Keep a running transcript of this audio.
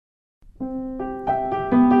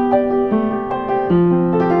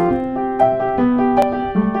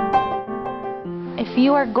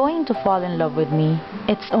are going to fall in love with me,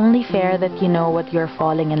 it's only fair that you know what you're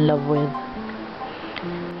falling in love with.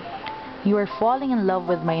 You are falling in love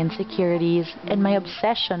with my insecurities and my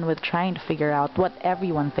obsession with trying to figure out what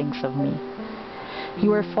everyone thinks of me.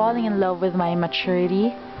 You are falling in love with my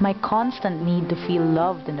immaturity, my constant need to feel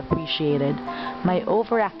loved and appreciated, my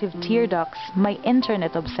overactive tear ducts, my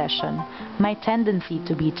internet obsession, my tendency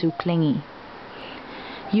to be too clingy.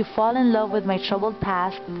 You fall in love with my troubled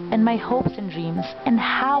past and my hopes and dreams and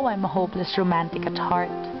how I'm a hopeless romantic at heart.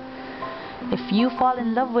 If you fall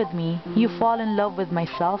in love with me, you fall in love with my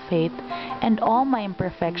self-hate and all my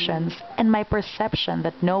imperfections and my perception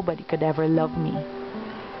that nobody could ever love me.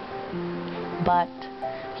 But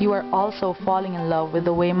you are also falling in love with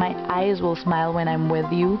the way my eyes will smile when I'm with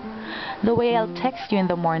you, the way I'll text you in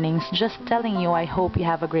the mornings just telling you I hope you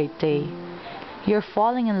have a great day. You're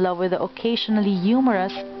falling in love with the occasionally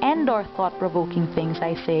humorous and/or thought-provoking things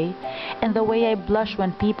I say, and the way I blush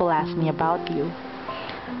when people ask me about you.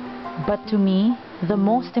 But to me, the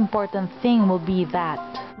most important thing will be that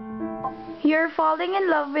You're falling in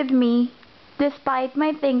love with me, despite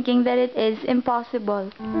my thinking that it is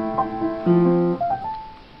impossible.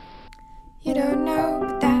 You don't know,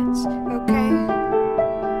 but that's okay.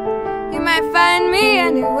 You might find me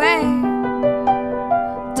anyway.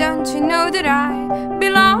 Don't you know that